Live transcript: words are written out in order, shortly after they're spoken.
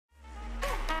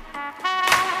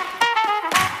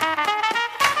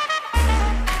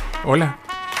Hola.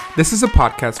 This is a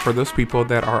podcast for those people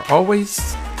that are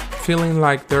always feeling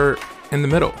like they're in the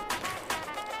middle.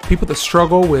 People that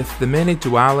struggle with the many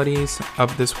dualities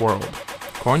of this world.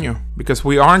 Coño. Because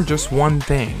we aren't just one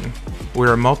thing.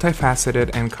 We're multifaceted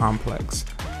and complex.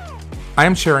 I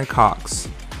am Sharon Cox,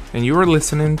 and you are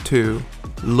listening to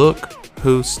Look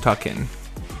Who's Tuckin'.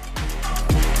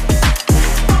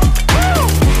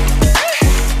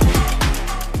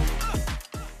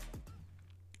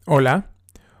 Hola.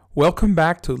 Welcome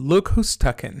back to Look Who's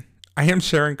Tuckin'. I am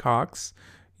Sharon Cox,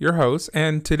 your host,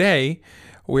 and today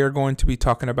we are going to be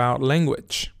talking about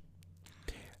language.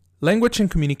 Language in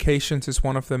communications is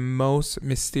one of the most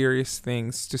mysterious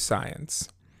things to science.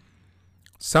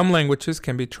 Some languages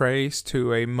can be traced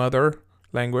to a mother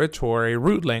language or a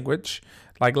root language,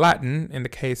 like Latin in the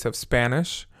case of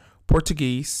Spanish,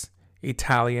 Portuguese,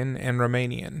 Italian, and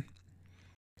Romanian.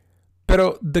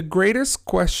 But the greatest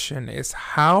question is,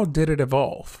 how did it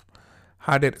evolve?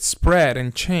 How did it spread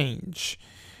and change?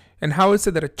 And how is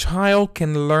it that a child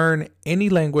can learn any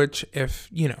language if,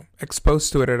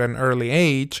 exposed to it at an early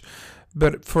age,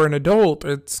 but for an adult,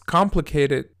 it's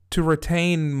complicated to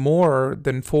retain more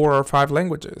than 4 or 5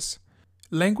 languages?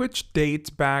 Language dates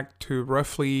back to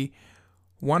roughly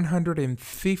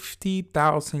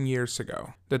 150,000 years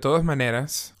ago. De todas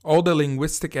maneras, all the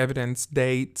linguistic evidence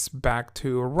dates back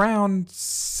to around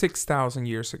 6,000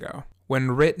 years ago,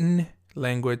 when written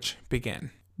language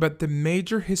began. But the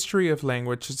major history of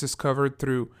language is discovered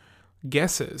through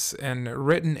guesses and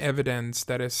written evidence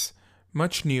that is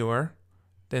much newer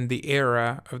than the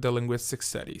era of the linguistic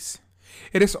studies.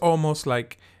 It is almost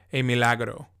like a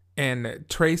milagro, and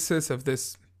traces of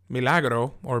this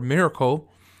milagro or miracle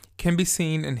can be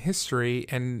seen in history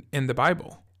and in the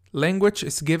Bible. Language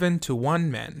is given to one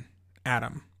man,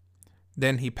 Adam.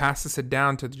 Then he passes it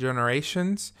down to the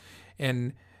generations,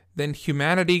 and then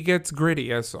humanity gets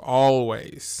gritty as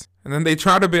always. And then they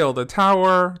try to build a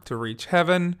tower to reach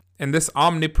heaven, and this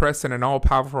omnipresent and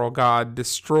all-powerful God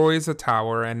destroys a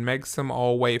tower and makes them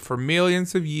all wait for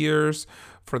millions of years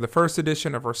for the first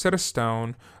edition of Rosetta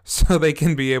Stone so they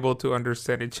can be able to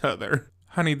understand each other.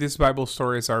 Honey, these Bible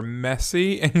stories are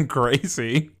messy and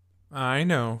crazy. I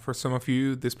know, for some of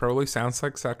you, this probably sounds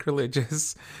like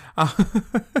sacrilegious.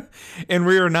 And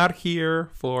we are not here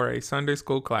for a Sunday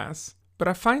school class. But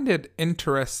I find it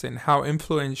interesting how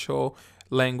influential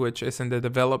language is in the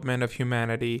development of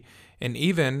humanity and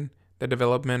even the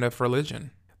development of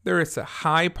religion. There is a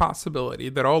high possibility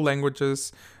that all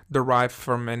languages derive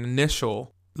from an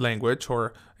initial language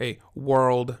or a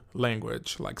world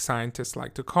language, like scientists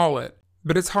like to call it.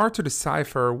 But it's hard to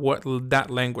decipher what that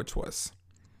language was.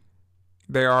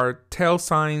 There are tell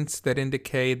signs that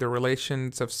indicate the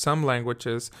relations of some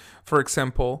languages. For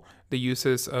example, the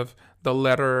uses of the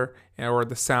letter or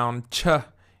the sound ch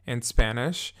in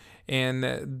Spanish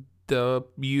and the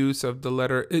use of the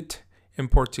letter it in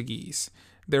Portuguese.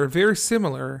 They're very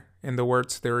similar in the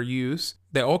words they're used.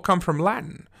 They all come from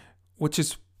Latin, which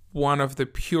is one of the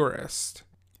purest.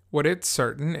 What is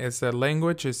certain is that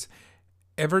language is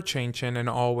ever-changing and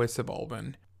always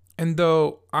evolving. And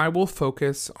though I will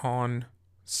focus on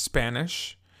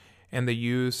Spanish and the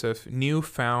use of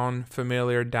newfound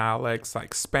familiar dialects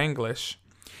like Spanglish,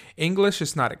 English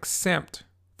is not exempt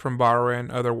from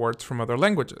borrowing other words from other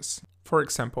languages. For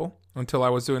example, until I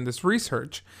was doing this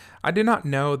research, I did not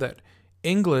know that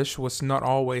English was not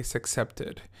always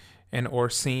accepted and or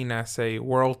seen as a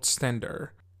world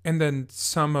standard. And then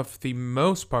some of the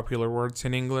most popular words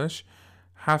in English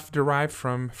have derived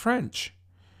from French.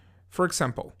 For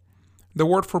example, the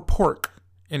word for pork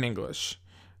in English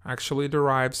actually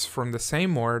derives from the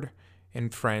same word in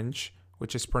French,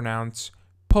 which is pronounced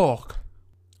porc,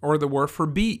 or the word for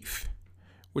beef,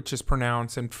 which is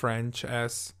pronounced in French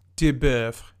as de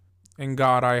bœuf. And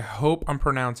God, I hope I'm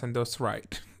pronouncing those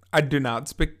right. I do not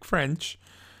speak French.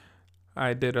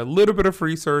 I did a little bit of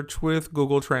research with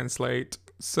Google Translate,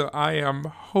 so I am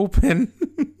hoping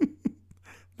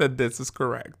that this is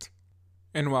correct.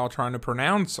 And while trying to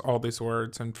pronounce all these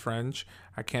words in French,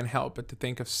 I can't help but to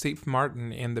think of Steve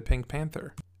Martin in The Pink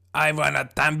Panther. I want a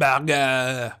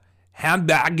hamburger!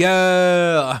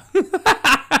 Hamburger!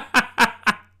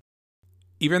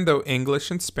 Even though English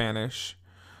and Spanish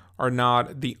are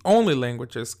not the only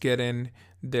languages getting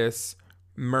this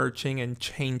merging and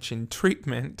changing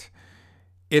treatment,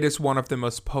 it is one of the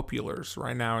most popular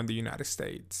right now in the United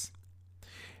States.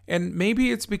 And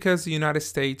maybe it's because the United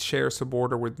States shares a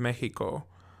border with Mexico,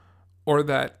 or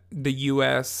that the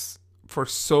U.S. for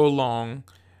so long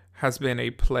has been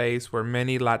a place where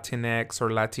many Latinx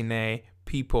or Latine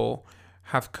people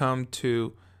have come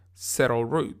to settle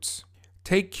roots.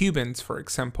 Take Cubans, for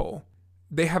example.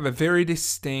 they have a very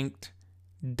distinct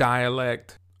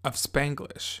dialect of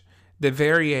Spanglish that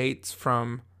varies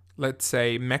from, let's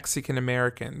say, Mexican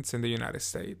Americans in the United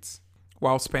States.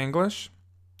 While Spanglish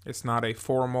is not a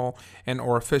formal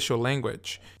or official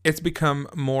language, it's become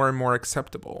more and more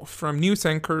acceptable. From news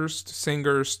anchors to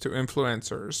singers to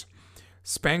influencers,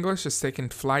 Spanglish has taken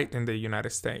flight in the United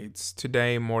States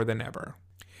today more than ever.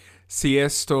 Si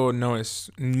esto no es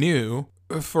new,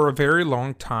 for a very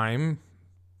long time,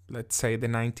 let's say the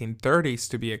 1930s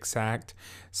to be exact,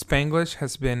 Spanglish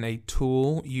has been a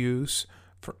tool used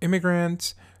for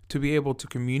immigrants to be able to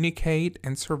communicate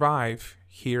and survive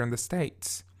here in the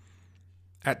States.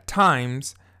 At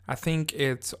times, I think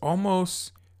it's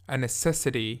almost a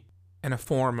necessity and a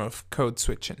form of code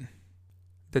switching.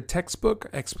 The textbook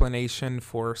explanation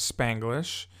for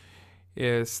Spanglish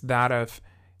is that of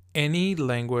any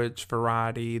language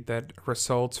variety that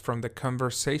results from the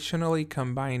conversationally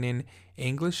combining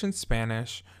English and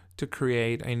Spanish to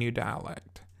create a new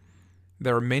dialect.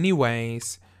 There are many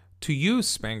ways to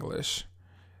use Spanglish.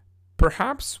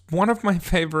 Perhaps one of my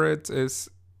favorites is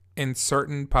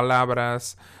inserting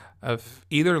palabras of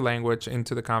either language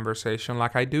into the conversation,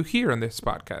 like I do here in this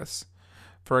podcast.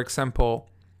 For example,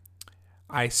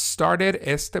 I started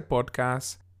este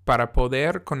podcast para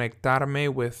poder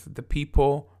conectarme with the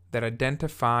people that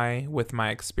identify with my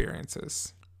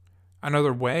experiences.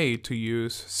 Another way to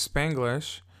use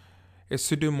Spanglish is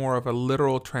to do more of a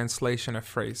literal translation of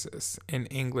phrases in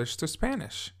English to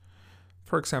Spanish.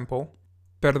 For example,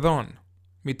 perdón,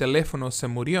 mi teléfono se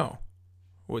murió,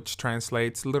 which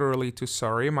translates literally to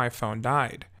sorry, my phone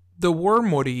died. The word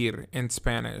morir in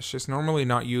Spanish is normally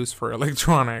not used for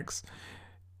electronics.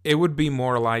 It would be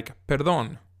more like,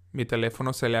 perdón, mi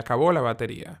teléfono se le acabó la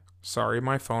batería. Sorry,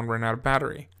 my phone ran out of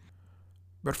battery.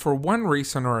 But for one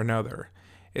reason or another,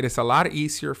 it is a lot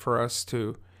easier for us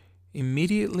to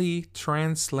immediately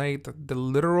translate the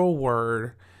literal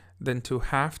word than to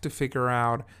have to figure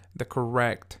out the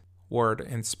correct word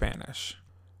in Spanish.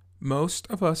 Most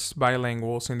of us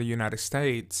bilinguals in the United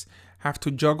States have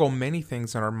to juggle many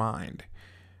things in our mind.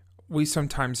 We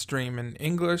sometimes dream in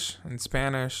English and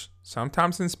Spanish,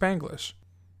 sometimes in Spanglish.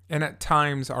 And at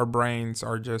times our brains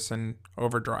are just in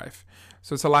overdrive.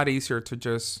 So it's a lot easier to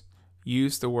just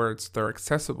use the words that are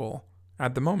accessible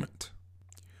at the moment.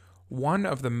 One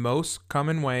of the most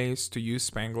common ways to use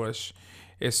Spanglish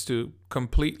is to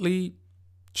completely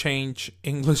change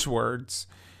English words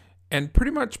and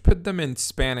pretty much put them in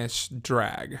Spanish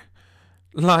drag.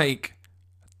 Like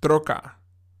troca,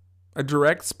 a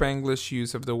direct Spanglish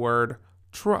use of the word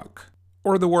truck,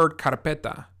 or the word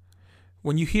carpeta.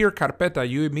 When you hear carpeta,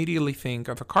 you immediately think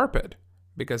of a carpet,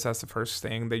 because that's the first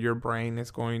thing that your brain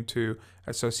is going to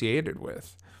associate it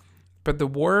with. But the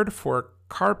word for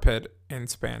carpet in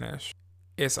Spanish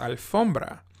is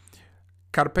alfombra.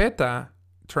 Carpeta,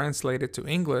 translated to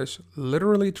English,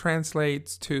 literally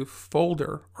translates to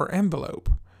folder or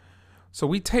envelope. So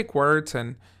we take words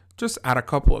and just add a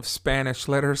couple of Spanish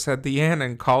letters at the end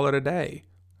and call it a day.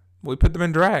 We put them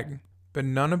in drag. But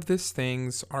none of these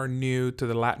things are new to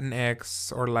the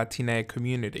Latinx or Latina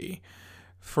community.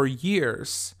 For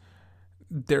years,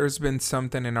 there's been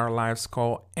something in our lives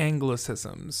called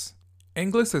Anglicisms.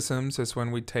 Anglicisms is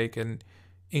when we take an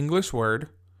English word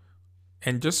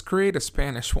and just create a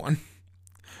Spanish one.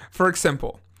 For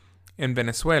example, in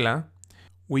Venezuela,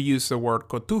 we use the word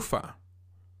cotufa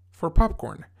for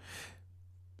popcorn.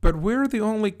 But we're the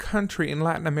only country in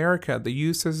Latin America that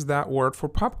uses that word for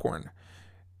popcorn.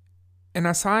 And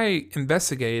as I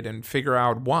investigate and figure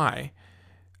out why,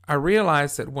 I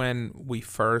realized that when we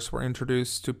first were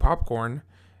introduced to popcorn,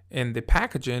 in the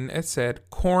packaging it said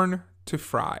corn to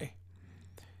fry.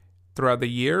 Throughout the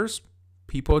years,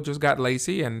 people just got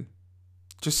lazy and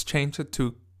just changed it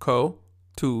to co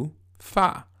to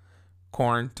fa,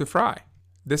 corn to fry.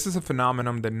 This is a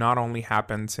phenomenon that not only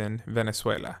happens in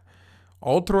Venezuela.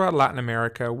 All throughout Latin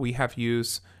America, we have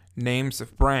used names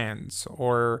of brands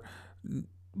or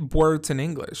words in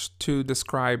English to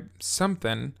describe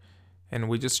something, and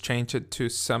we just change it to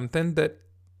something that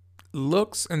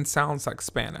looks and sounds like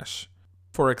Spanish.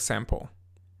 For example,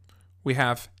 we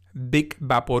have Bic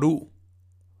Vaporú,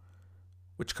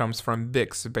 which comes from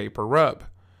Vicks Vapor Rub,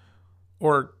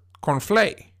 or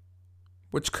Cornflake,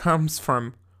 which comes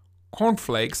from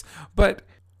cornflakes, but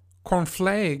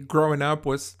cornflake growing up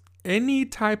was any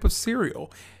type of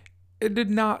cereal. It did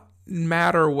not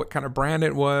matter what kind of brand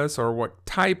it was or what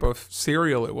type of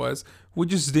cereal it was. We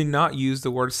just did not use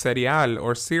the word cereal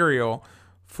or cereal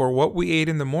for what we ate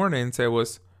in the mornings. It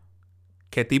was,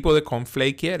 ¿qué tipo de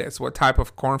cornflake quieres? What type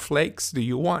of cornflakes do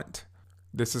you want?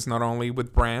 This is not only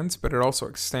with brands, but it also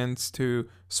extends to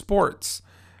sports.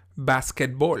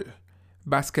 basketball.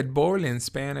 Basketball in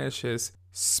Spanish is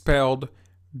spelled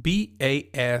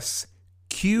Basquetbol.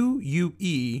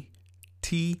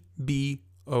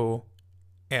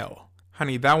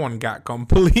 Honey, that one got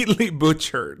completely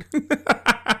butchered.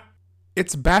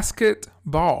 It's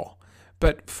basketball.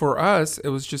 But for us, it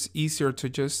was just easier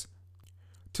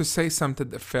to say something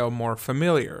that felt more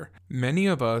familiar. Many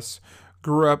of us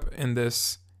grew up in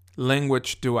this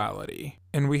language duality,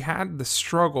 and we had the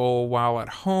struggle while at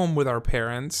home with our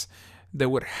parents that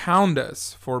would hound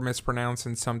us for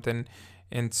mispronouncing something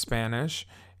in Spanish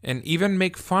and even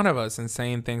make fun of us and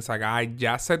saying things like, ay,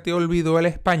 ya se te olvidó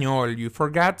el español, you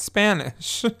forgot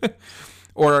Spanish.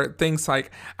 Or things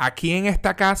like, aquí en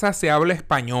esta casa se habla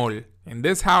español. In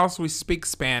this house, we speak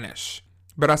Spanish.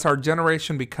 But as our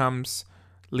generation becomes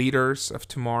leaders of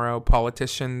tomorrow,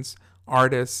 politicians,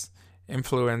 artists,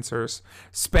 influencers,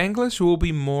 Spanglish will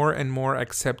be more and more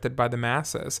accepted by the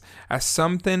masses as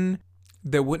something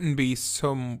that wouldn't be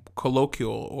so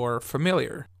colloquial or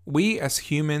familiar. We as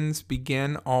humans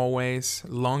begin always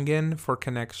longing for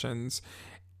connections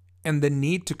and the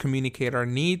need to communicate our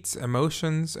needs,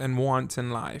 emotions, and wants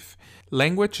in life.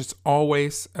 Language is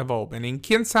always evolving, and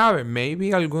quién sabe,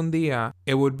 maybe algún día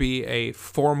it would be a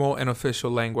formal and official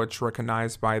language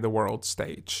recognized by the world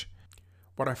stage.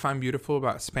 What I find beautiful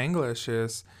about Spanglish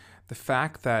is the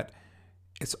fact that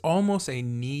it's almost a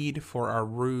need for our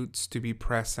roots to be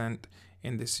present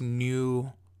in this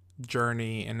new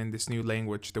journey and in this new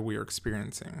language that we are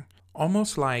experiencing.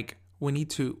 Almost like we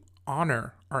need to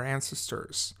honor our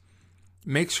ancestors,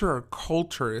 make sure our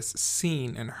culture is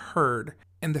seen and heard,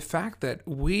 and the fact that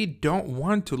we don't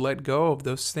want to let go of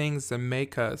those things that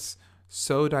make us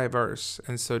so diverse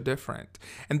and so different.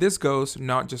 And this goes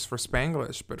not just for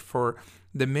Spanglish, but for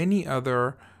the many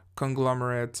other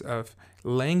conglomerates of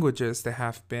languages that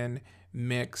have been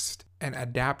mixed and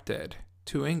adapted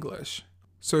to English.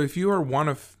 So if you are one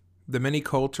of the many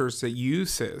cultures that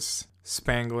uses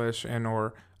Spanglish and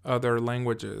or other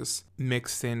languages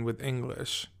mixed in with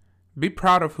English, be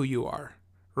proud of who you are.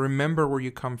 Remember where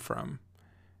you come from.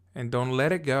 And don't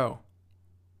let it go,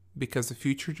 because the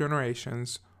future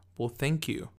generations will thank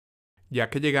you. Ya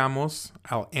que llegamos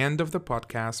al end of the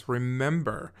podcast,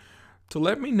 remember to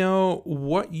let me know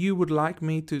what you would like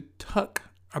me to talk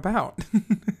about.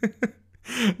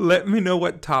 Let me know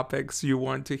what topics you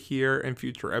want to hear in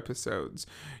future episodes.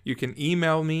 You can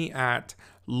email me at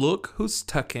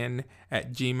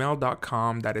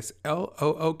lookwhostuckin@gmail.com. That is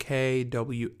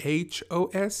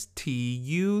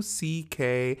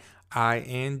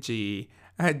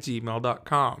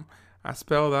LOOKWHOSTUCKING@gmail.com. I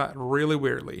spell that really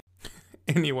weirdly.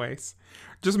 Anyways,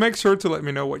 just make sure to let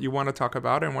me know what you want to talk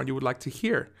about and what you would like to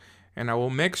hear. And I will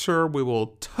make sure we will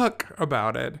talk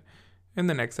about it in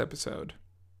the next episode.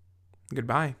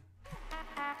 Goodbye.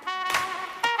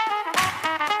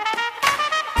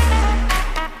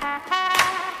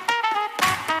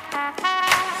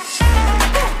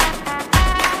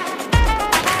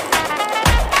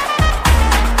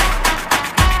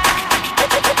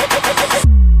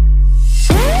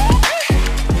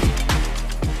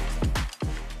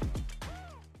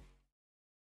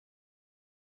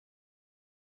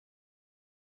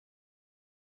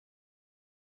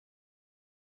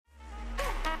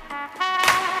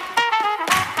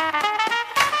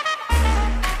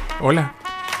 Hola.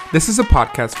 This is a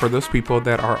podcast for those people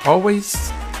that are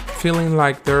always feeling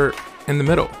like they're in the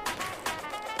middle.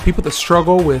 People that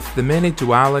struggle with the many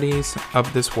dualities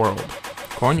of this world.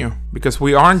 Coño. Because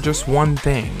we aren't just one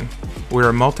thing. We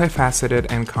are multifaceted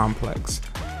and complex.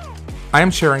 I am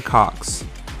Sharon Cox,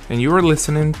 and you are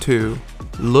listening to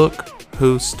Look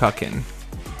Who's Tuckin'.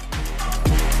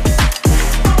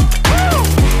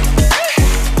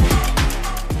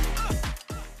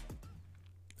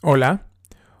 Hola.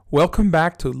 Welcome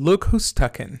back to Look Who's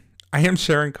Tuckin'. I am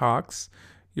Sharon Cox,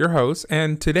 your host,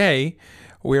 and today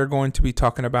we are going to be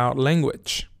talking about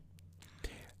language.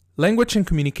 Language and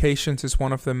communications is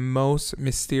one of the most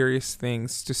mysterious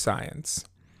things to science.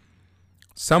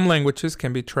 Some languages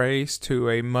can be traced to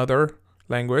a mother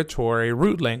language or a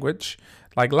root language,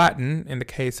 like Latin in the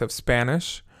case of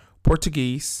Spanish,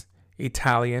 Portuguese,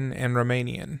 Italian, and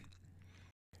Romanian.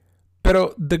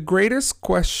 But the greatest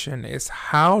question is,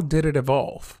 how did it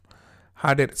evolve?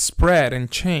 How did it spread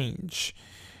and change?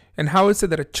 And how is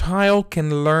it that a child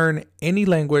can learn any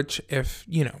language if,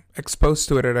 exposed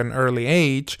to it at an early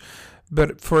age,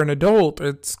 but for an adult,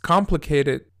 it's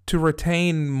complicated to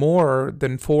retain more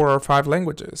than 4 or 5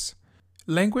 languages?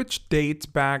 Language dates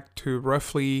back to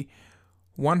roughly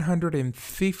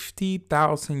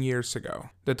 150,000 years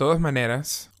ago. De todas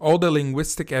maneras, all the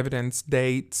linguistic evidence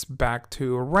dates back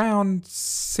to around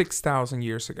 6,000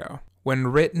 years ago. when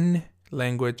written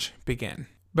language began.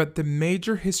 But the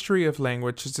major history of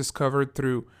language is discovered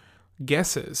through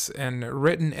guesses and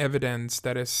written evidence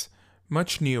that is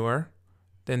much newer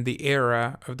than the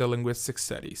era of the linguistic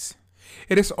studies.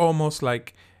 It is almost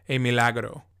like a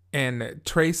milagro, and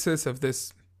traces of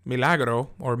this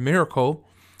milagro or miracle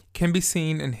can be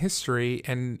seen in history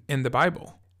and in the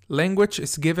Bible. Language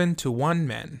is given to one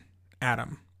man,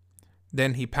 Adam.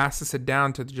 Then he passes it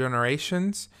down to the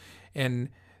generations, and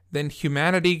then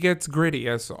humanity gets gritty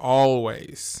as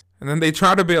always. And then they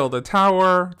try to build a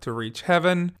tower to reach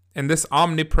heaven, and this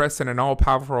omnipresent and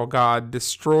all-powerful God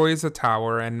destroys the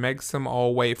tower and makes them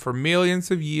all wait for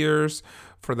millions of years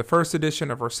for the first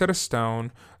edition of Rosetta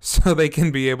Stone so they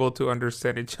can be able to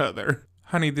understand each other.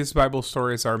 Honey, these Bible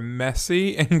stories are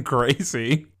messy and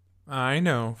crazy. I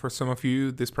know, for some of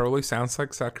you, this probably sounds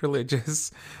like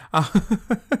sacrilegious.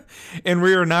 And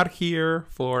we are not here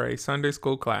for a Sunday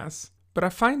school class. But I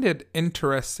find it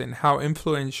interesting how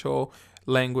influential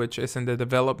language is in the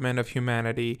development of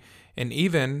humanity and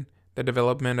even the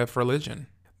development of religion.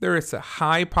 There is a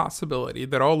high possibility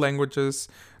that all languages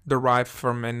derive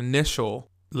from an initial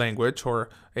language or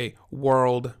a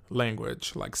world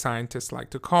language, like scientists like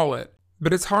to call it.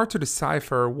 But it's hard to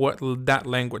decipher what that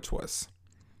language was.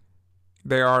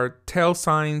 There are tell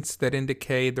signs that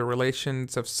indicate the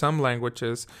relations of some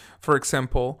languages. For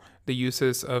example, the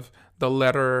uses of the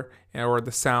letter or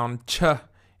the sound ch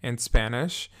in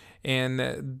Spanish and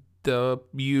the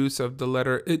use of the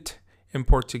letter it in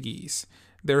Portuguese.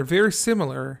 They're very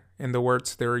similar in the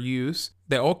words they're used.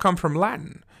 They all come from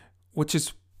Latin, which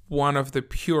is one of the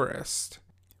purest.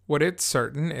 What it's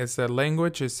certain is that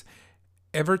language is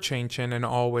ever-changing and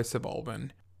always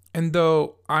evolving. And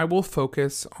though I will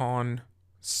focus on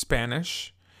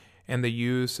Spanish and the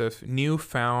use of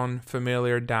newfound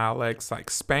familiar dialects like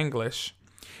Spanglish,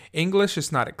 English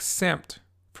is not exempt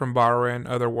from borrowing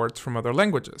other words from other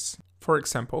languages. For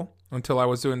example, until I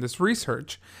was doing this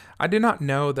research, I did not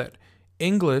know that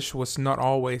English was not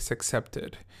always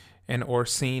accepted and or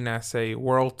seen as a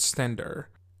world standard.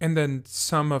 And then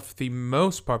some of the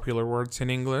most popular words in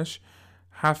English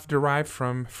have derived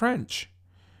from French.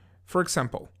 For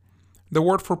example, the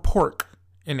word for pork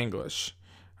in English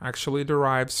actually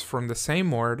derives from the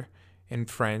same word in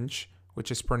French,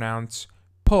 which is pronounced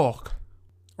porc,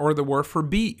 or the word for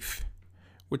beef,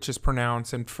 which is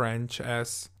pronounced in French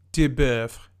as de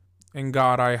bœuf. And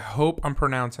God, I hope I'm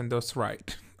pronouncing those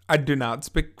right. I do not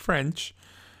speak French.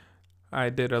 I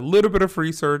did a little bit of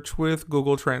research with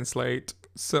Google Translate,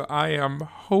 so I am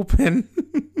hoping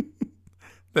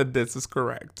that this is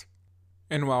correct.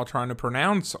 And while trying to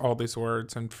pronounce all these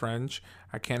words in French,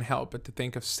 I can't help but to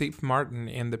think of Steve Martin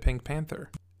in The Pink Panther.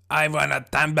 I want a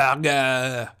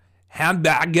hamburger!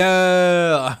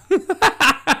 Hamburger!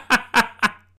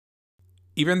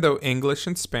 Even though English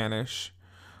and Spanish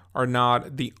are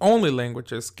not the only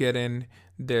languages getting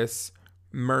this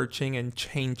merging and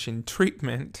changing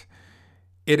treatment,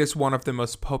 it is one of the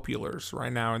most popular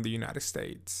right now in the United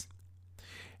States.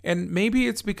 And maybe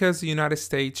it's because the United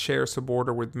States shares a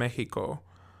border with Mexico,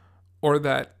 or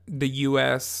that the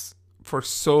U.S. for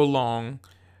so long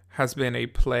has been a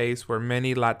place where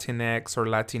many Latinx or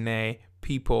Latine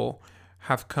people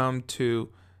have come to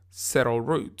settle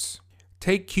roots.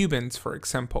 Take Cubans, for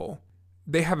example.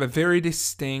 They have a very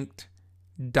distinct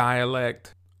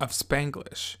dialect of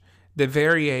Spanglish that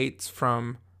varies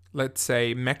from, let's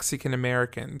say, Mexican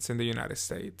Americans in the United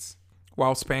States.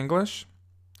 While Spanglish,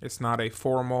 it's not a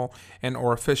formal and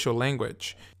or official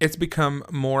language, it's become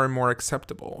more and more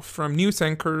acceptable. From news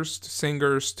anchors to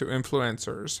singers to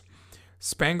influencers,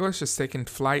 Spanglish has taken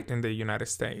flight in the United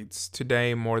States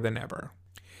today more than ever.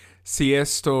 Si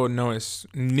esto no es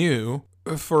new,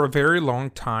 for a very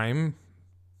long time,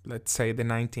 let's say the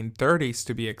 1930s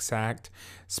to be exact,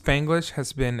 Spanglish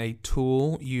has been a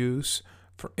tool used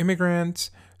for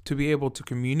immigrants to be able to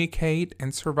communicate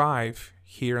and survive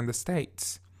here in the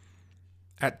States.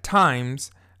 At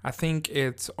times, I think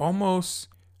it's almost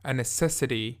a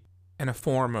necessity and a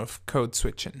form of code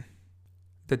switching.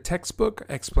 The textbook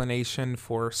explanation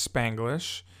for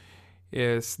Spanglish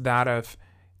is that of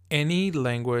any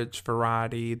language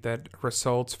variety that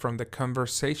results from the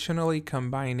conversationally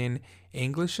combining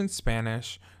English and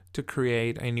Spanish to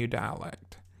create a new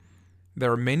dialect.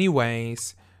 There are many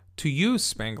ways to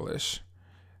use Spanglish.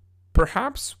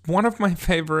 Perhaps one of my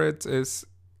favorites is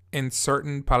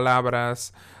inserting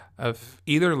palabras of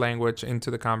either language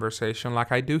into the conversation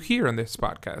like I do here in this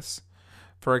podcast.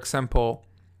 For example,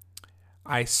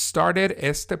 I started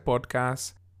este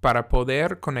podcast para poder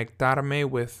conectarme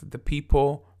with the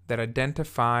people that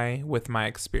identify with my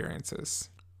experiences.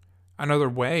 Another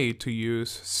way to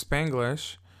use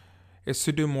Spanglish is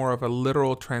to do more of a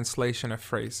literal translation of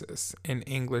phrases in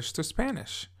English to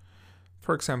Spanish.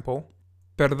 For example,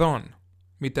 perdón,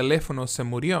 mi teléfono se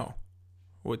murió,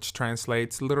 which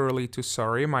translates literally to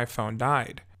sorry, my phone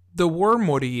died. The word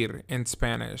morir in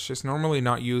Spanish is normally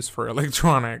not used for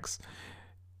electronics.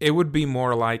 It would be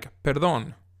more like,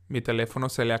 perdón, mi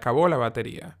teléfono se le acabó la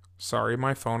batería. Sorry,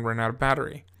 my phone ran out of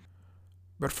battery.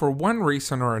 But for one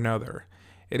reason or another,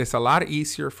 it is a lot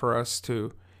easier for us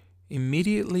to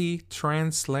immediately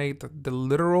translate the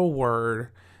literal word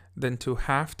than to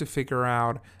have to figure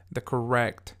out the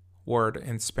correct word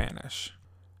in Spanish.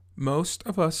 Most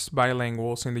of us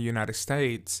bilinguals in the United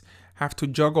States have to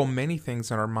juggle many things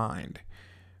in our mind.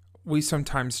 We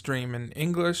sometimes dream in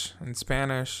English, in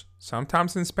Spanish,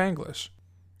 sometimes in Spanglish.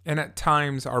 And at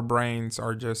times our brains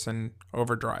are just in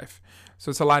overdrive. So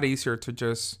it's a lot easier to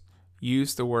just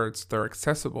use the words that are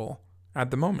accessible at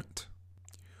the moment.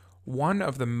 One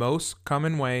of the most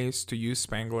common ways to use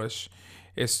Spanglish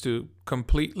is to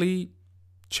completely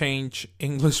change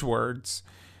English words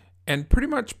and pretty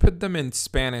much put them in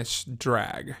Spanish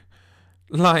drag.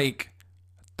 Like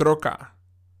troca,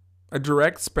 a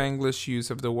direct Spanglish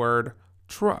use of the word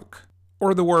truck,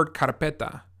 or the word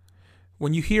carpeta.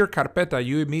 When you hear carpeta,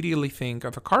 you immediately think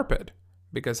of a carpet,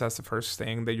 because that's the first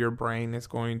thing that your brain is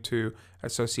going to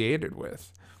associate it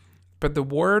with. But the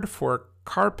word for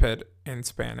carpet in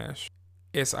Spanish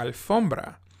is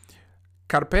alfombra.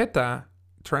 Carpeta,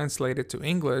 translated to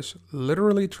English,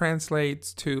 literally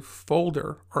translates to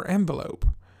folder or envelope.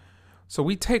 So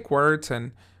we take words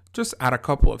and just add a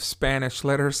couple of Spanish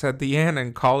letters at the end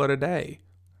and call it a day.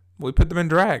 We put them in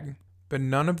drag. But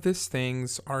none of these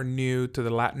things are new to the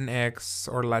Latinx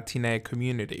or Latine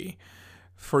community.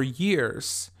 For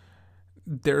years,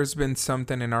 there's been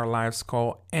something in our lives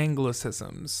called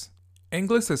Anglicisms.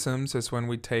 Anglicisms is when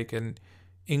we take an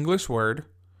English word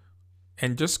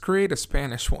and just create a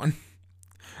Spanish one.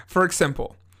 For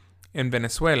example, in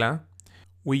Venezuela,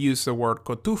 we use the word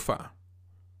cotufa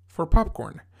for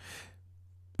popcorn.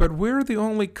 But we're the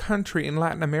only country in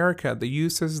Latin America that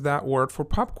uses that word for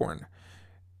popcorn.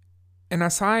 And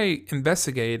as I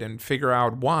investigate and figure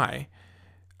out why,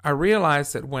 I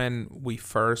realized that when we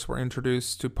first were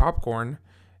introduced to popcorn,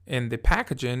 in the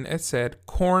packaging it said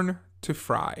corn to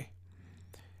fry.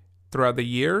 Throughout the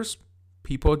years,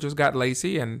 people just got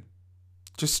lazy and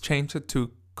just changed it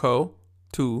to co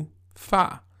to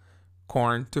fa,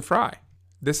 corn to fry.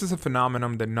 This is a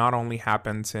phenomenon that not only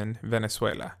happens in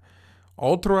Venezuela.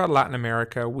 All throughout Latin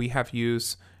America, we have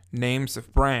used names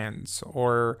of brands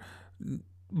or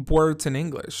words in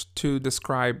English to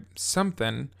describe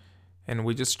something, and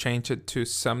we just change it to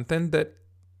something that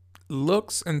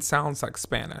looks and sounds like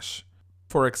Spanish.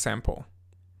 For example,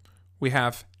 we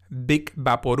have Bic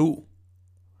Vaporú,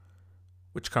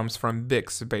 which comes from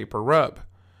Vicks Vapor Rub,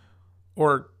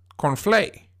 or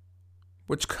Cornflake,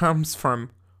 which comes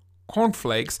from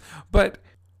cornflakes, but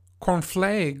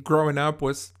cornflake growing up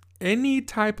was any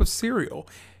type of cereal.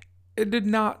 It did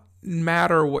not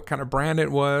matter what kind of brand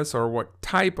it was or what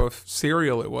type of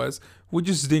cereal it was. We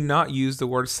just did not use the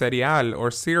word cereal or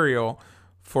cereal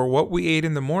for what we ate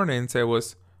in the mornings. It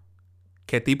was,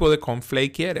 ¿qué tipo de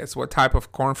cornflake quieres? What type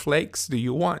of cornflakes do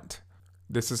you want?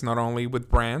 This is not only with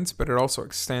brands, but it also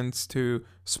extends to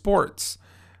sports.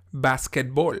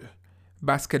 Basketball.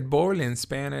 Basketball in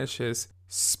Spanish is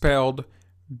spelled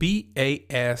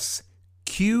B-A-S-Q-U-E-T-B-O-L.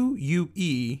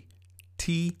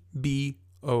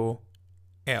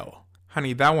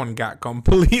 Honey, that one got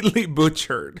completely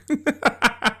butchered.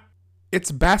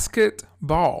 It's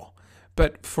basketball.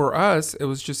 But for us, it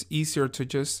was just easier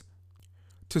to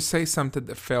say something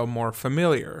that felt more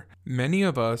familiar. Many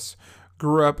of us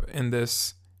grew up in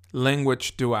this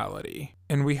language duality,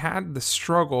 and we had the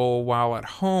struggle while at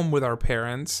home with our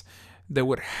parents that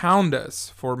would hound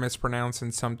us for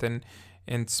mispronouncing something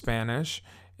in Spanish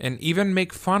and even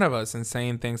make fun of us and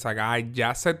saying things like, ay,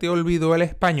 ya se te olvidó el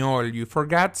español, you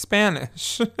forgot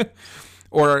Spanish.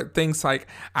 Or things like,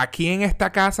 aquí en esta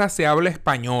casa se habla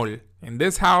español. In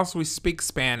this house, we speak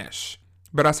Spanish.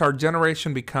 But as our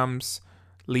generation becomes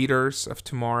leaders of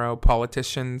tomorrow,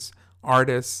 politicians,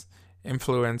 artists,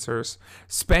 influencers,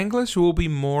 Spanglish will be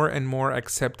more and more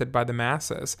accepted by the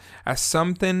masses as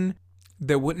something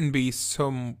that wouldn't be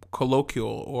so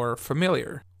colloquial or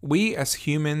familiar. We as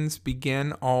humans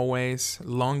begin always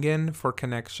longing for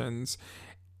connections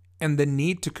and the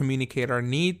need to communicate our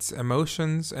needs,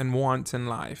 emotions, and wants in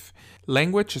life.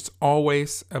 Language is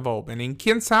always evolving, and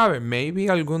quién sabe, maybe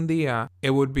algún día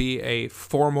it would be a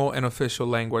formal and official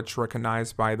language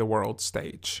recognized by the world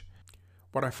stage.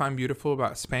 What I find beautiful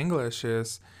about Spanglish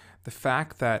is the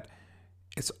fact that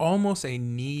It's almost a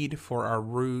need for our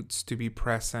roots to be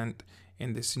present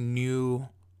in this new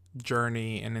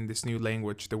journey and in this new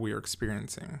language that we are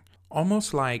experiencing.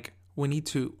 Almost like we need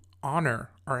to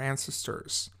honor our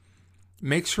ancestors,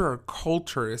 make sure our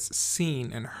culture is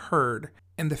seen and heard,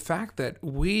 and the fact that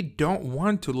we don't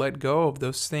want to let go of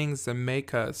those things that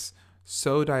make us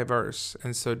so diverse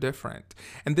and so different.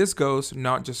 And this goes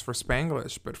not just for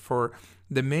Spanglish, but for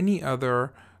the many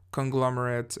other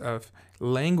conglomerates of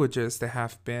languages that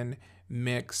have been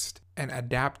mixed and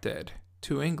adapted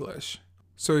to English.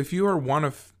 So if you are one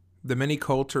of the many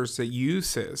cultures that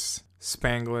uses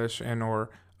Spanglish and or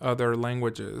other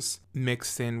languages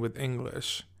mixed in with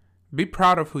English, be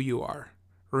proud of who you are.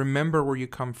 Remember where you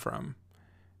come from.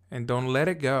 And don't let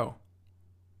it go,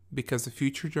 because the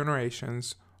future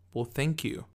generations will thank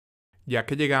you. Ya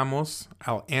que llegamos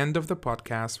al end of the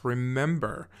podcast,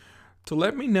 remember to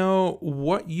let me know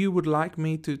what you would like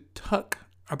me to talk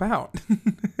about.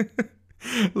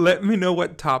 Let me know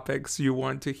what topics you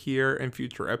want to hear in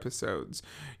future episodes.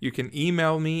 You can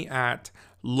email me at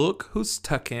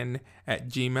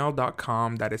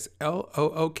lookwhostuckin@gmail.com. That is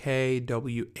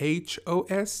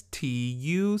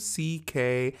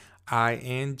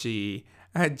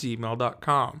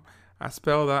LOOKWHOSTUCKING@gmail.com. I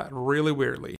spell that really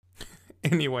weirdly.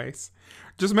 Anyways,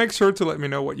 just make sure to let me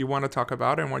know what you want to talk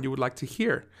about and what you would like to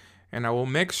hear. And I will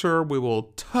make sure we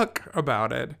will talk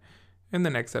about it in the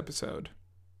next episode.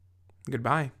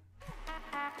 Goodbye.